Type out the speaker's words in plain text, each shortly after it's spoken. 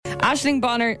Aisling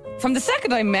Bonner, from the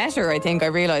second I met her, I think I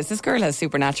realised this girl has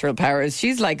supernatural powers.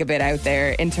 She's like a bit out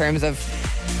there in terms of,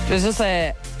 there's just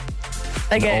a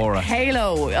aura.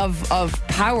 halo of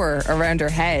power around her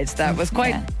head that was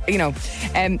quite,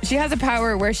 she has a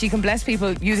power where she can bless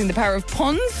people using the power of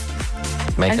puns.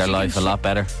 Make their life a lot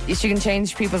better. She can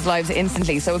change people's lives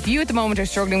instantly. So if you at the moment are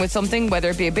struggling with something, whether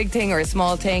it be a big thing or a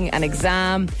small thing, an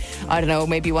exam, I don't know,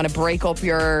 maybe you want to break up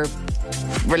your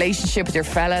relationship with your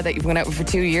fella that you've been out with for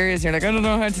 2 years, you're like, I don't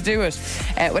know how to do it.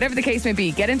 Whatever the case may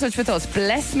be, get in touch with us.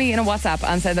 Bless me in a WhatsApp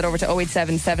and send it over to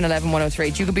 087 711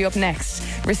 1038. You could be up next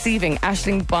receiving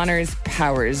Aisling Bonner's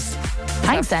powers.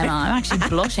 Thanks, Emma. I'm actually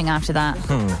blushing after that.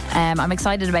 I'm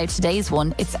excited about today's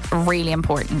one. It's really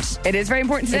important. It is very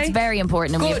important today? It's very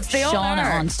important, and we have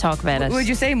Shauna on to talk about it. Would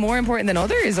you say more important than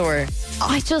others, or?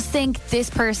 I just think this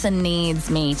person needs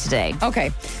me today. Okay.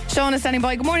 Shauna standing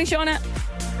by. Good morning, Shauna.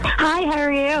 Hi, how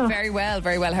are you? Very well,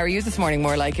 very well. How are you this morning,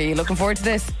 more like? Are you looking forward to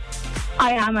this?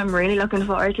 I am. I'm really looking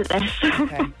forward to this.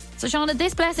 Okay. So, Shauna,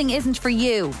 this blessing isn't for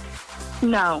you.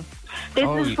 No.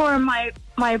 This is for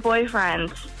my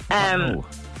boyfriend.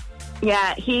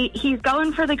 Yeah, he's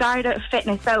going for the Garda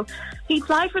fitness. So he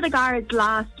applied for the Guards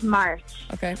last March.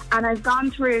 Okay. And I've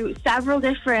gone through several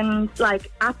different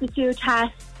aptitude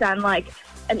tests and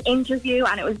an interview,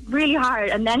 and it was really hard.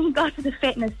 And then he got to the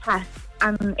fitness test,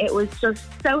 and it was just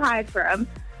so hard for him.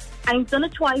 And he's done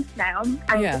it twice now,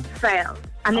 and he's failed.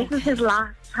 And this is his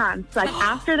last chance.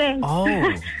 After this...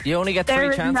 Oh, you only get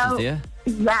 3 chances, do you?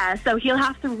 Yeah, so he'll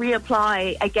have to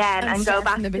reapply again and go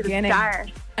back from the to beginning. the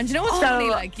start. And you know what's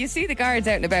funny? You see the Guards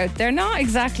out and about, they're not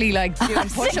exactly doing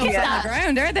push-ups on the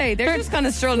ground, are they? They're just kind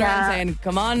of strolling around saying,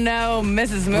 come on now,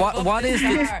 Mrs.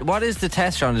 What is the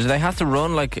test, Shauna? Do they have to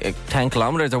run 10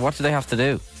 kilometres, or what do they have to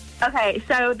do? Okay,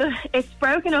 so it's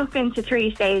broken up into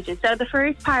 3 stages. So the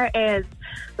first part is,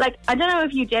 I don't know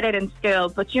if you did it in school,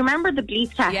 but do you remember the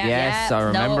bleep test? Yes, I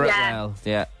remember it well.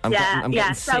 Yeah, I'm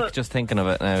getting sick just thinking of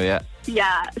it now,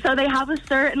 Yeah, so they have a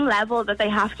certain level that they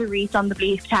have to reach on the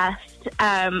bleep test.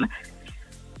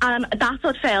 And that's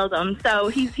what failed him. So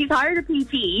he's hired a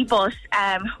PT, but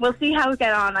we'll see how we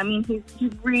get on. I mean,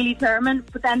 he's really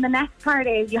determined. But then the next part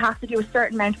is you have to do a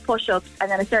certain amount of push-ups and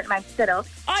then a certain amount of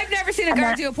sit-ups. I've never seen a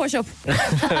guard do a push-up.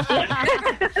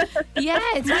 Yeah,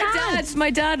 it's my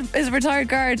dad is a retired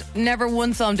guard. Never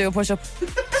once saw him do a push-up.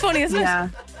 It's funny, isn't it?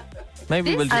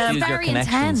 Maybe we'll just use your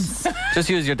connections. Just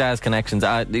use your dad's connections.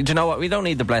 Do you know what? We don't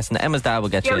need the blessing. Emma's dad will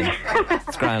get you in.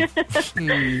 It's grand.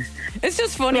 It's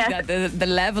just funny that the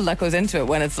level that goes into it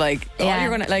when it's you're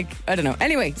going to, I don't know.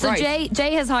 Anyway, so Jay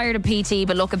has hired a PT,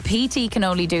 but look, a PT can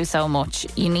only do so much.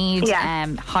 You need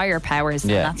higher powers,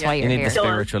 and that's why you're here. You need the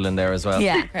spiritual in there as well.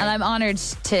 Yeah, and I'm honoured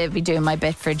to be doing my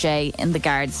bit for Jay in the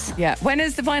Guards. Yeah. When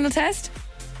is the final test?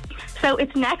 So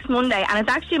it's next Monday, and it's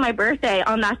actually my birthday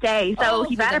on that day, so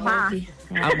he better pass.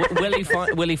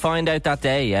 Will he find out that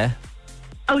day, yeah?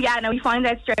 Oh, yeah, no, he finds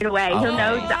out straight away. He'll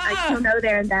know he'll know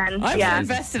there and then. I'm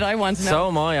invested, I want to know. So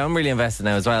am I. I'm really invested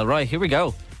now as well. Right, here we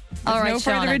go. All right, no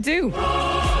further ado.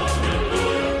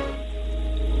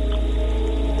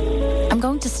 I'm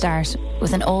going to start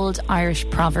with an old Irish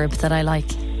proverb that I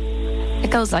like.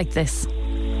 It goes like this.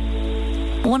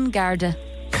 1 Garda,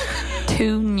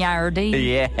 2 Nyardy.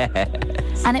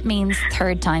 Yes. And it means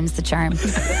 3rd time's the charm.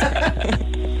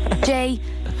 Jay,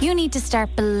 you need to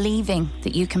start believing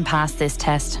that you can pass this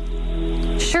test.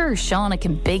 Sure, Shauna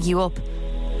can big you up,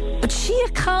 but she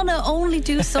kinda only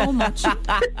do so much.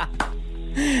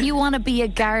 You want to be a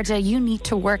Garda, you need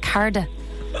to work harder.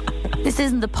 This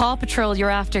isn't the Paw Patrol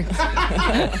you're after.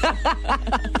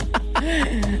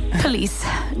 Police,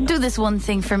 do this one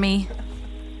thing for me.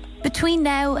 Between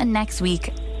now and next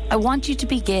week, I want you to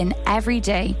begin every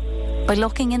day by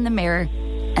looking in the mirror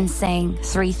and saying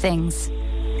 3 things.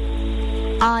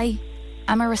 I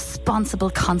am a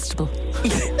responsible constable.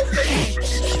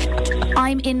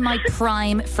 I'm in my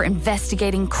prime for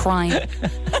investigating crime.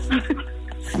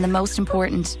 And the most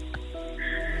important,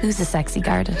 who's a sexy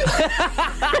Garda?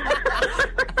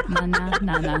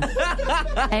 Na.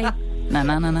 Hey,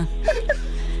 na.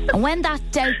 And when that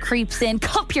doubt creeps in,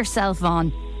 cop yourself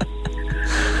on.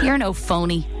 You're no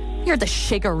phony. You're the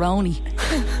shigaroni.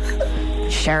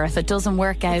 Sure, if it doesn't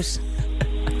work out,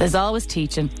 there's always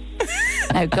teaching.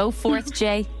 Now go forth,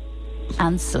 Jay,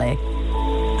 and slay.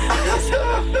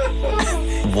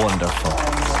 Wonderful.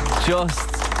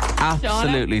 Just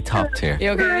absolutely top tier.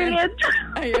 You okay? Brilliant.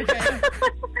 Are you okay?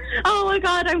 Oh my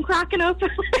God, I'm cracking up.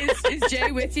 Is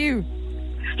Jay with you?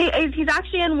 He's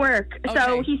actually in work,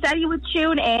 so he said he would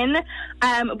tune in,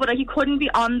 but he couldn't be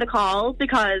on the call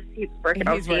because he's working.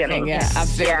 Yeah, absolutely. Yeah.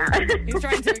 He's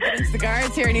trying to get into the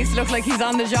guards here. He needs to look like he's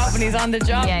on the job, and he's on the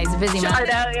job. Yeah, he's a busy man. I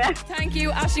know, yeah. Thank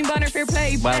you, Aisling Bonner, for your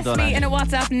play. Well Press done, me Ash. in a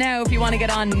WhatsApp now if you want to get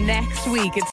on next week. It's